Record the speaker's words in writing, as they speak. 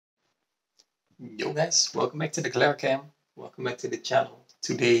Yo guys, welcome back to the Claire Cam. Welcome back to the channel.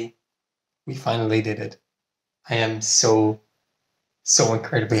 Today we finally did it. I am so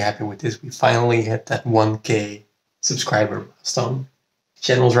incredibly happy with this. We finally hit that 1K subscriber milestone.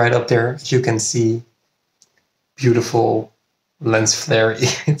 Channel's right up there, as you can see. Beautiful lens flare.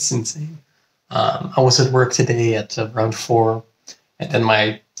 It's insane. I was at work today at around 4, and then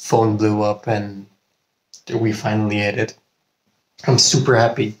my phone blew up, and we finally hit it. I'm super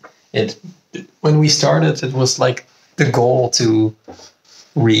happy. When we started, it was like the goal to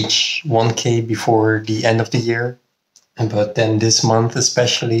reach 1K before the end of the year. But then this month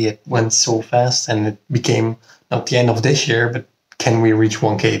especially, it went so fast, and it became not the end of this year, but can we reach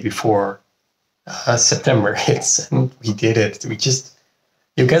 1K before September hits? And we did it.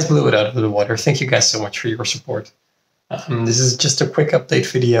 You guys blew it out of the water. Thank you guys so much for your support. This is just a quick update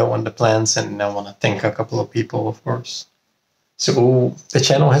video on the plans, and I want to thank a couple of people, of course. So the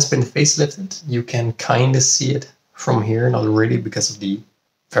channel has been facelifted. You can kind of see it from here, not really because of the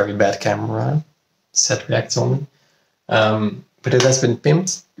very bad camera. Set reacts only. But it has been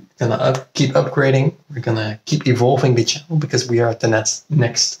pimped. We're gonna keep upgrading. We're gonna keep evolving the channel because we are at the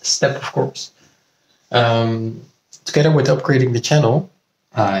next step, of course. Together with upgrading the channel,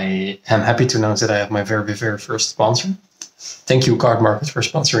 I am happy to announce that I have my very first sponsor. Thank you, Cardmarket, for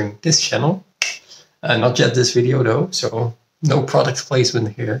sponsoring this channel. Not yet this video though, so no product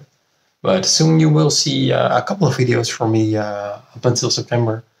placement here. But soon you will see a couple of videos from me up until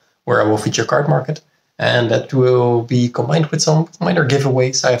September where I will feature Cardmarket. And that will be combined with some minor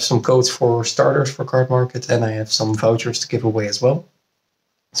giveaways. I have some codes for starters for Cardmarket, and I have some vouchers to give away as well.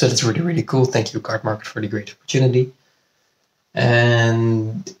 So that's really cool. Thank you, Cardmarket, for the great opportunity.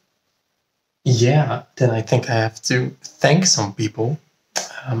 And yeah, then I think I have to thank some people.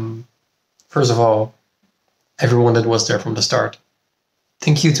 First of all, everyone that was there from the start.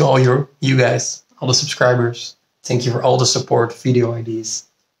 Thank you to all you guys, all the subscribers. Thank you for all the support, video IDs.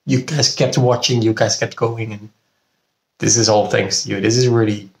 You guys kept watching, you guys kept going, and this is all thanks to you. This is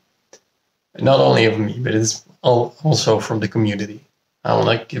really not only of me, but it's also from the community. I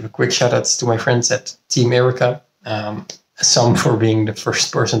want to give a quick shout out to my friends at Team Erica. Some for being the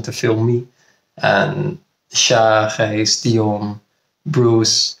first person to film me, and Sha, Gijs, Dion,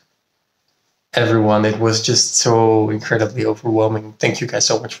 Bruce, everyone. It was just so incredibly overwhelming. Thank you guys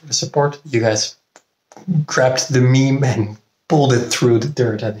so much for the support. You guys grabbed the meme and pulled it through the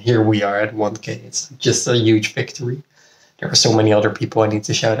dirt, and here we are at 1K. It's just a huge victory. There are so many other people I need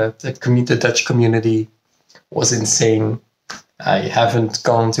to shout out. The Dutch community was insane. I haven't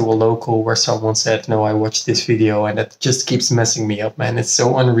gone to a local where someone said, no, I watched this video, and that just keeps messing me up, man. It's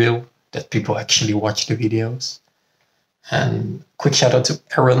so unreal that people actually watch the videos. And quick shout out to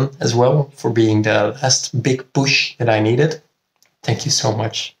Aaron as well for being the last big push that I needed. Thank you so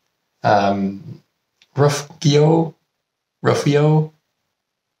much. Ruffio,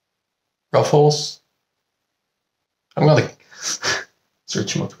 Ruffles. I'm gonna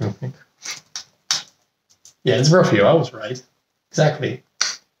search him up real quick. Yeah, it's Ruffio, I was right. Exactly.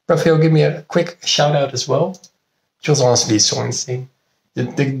 Ruffio, give me a quick shout out as well, which was honestly so insane.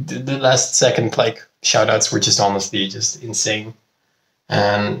 The last second shout outs were just honestly just insane.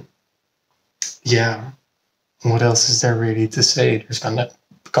 And yeah, what else is there really to say?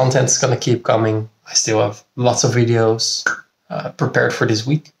 Content's gonna keep coming. I still have lots of videos prepared for this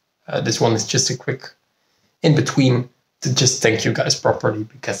week. This one is just a quick in between to just thank you guys properly,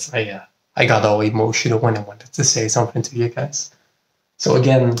 because I got all emotional when I wanted to say something to you guys. So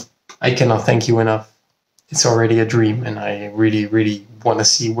again, I cannot thank you enough. It's already a dream, and I really want to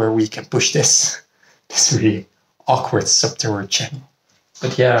see where we can push this really awkward September channel.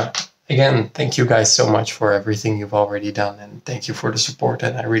 But yeah, again, thank you guys so much for everything you've already done, and thank you for the support,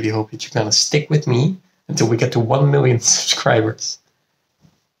 and I really hope that you're gonna stick with me until we get to 1 million subscribers.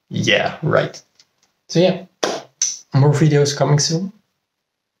 Yeah, right. So yeah, more videos coming soon.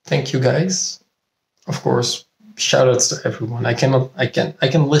 Thank you guys. Of course, shout outs to everyone. I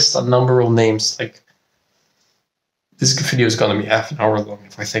can list a number of names. This video is gonna be half an hour long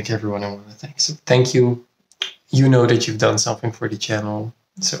if I thank everyone I want to thank. So thank you. You know that you've done something for the channel,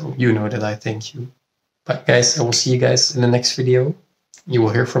 so you know that I thank you. But guys, I will see you guys in the next video. You will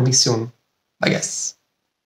hear from me soon. Bye guys.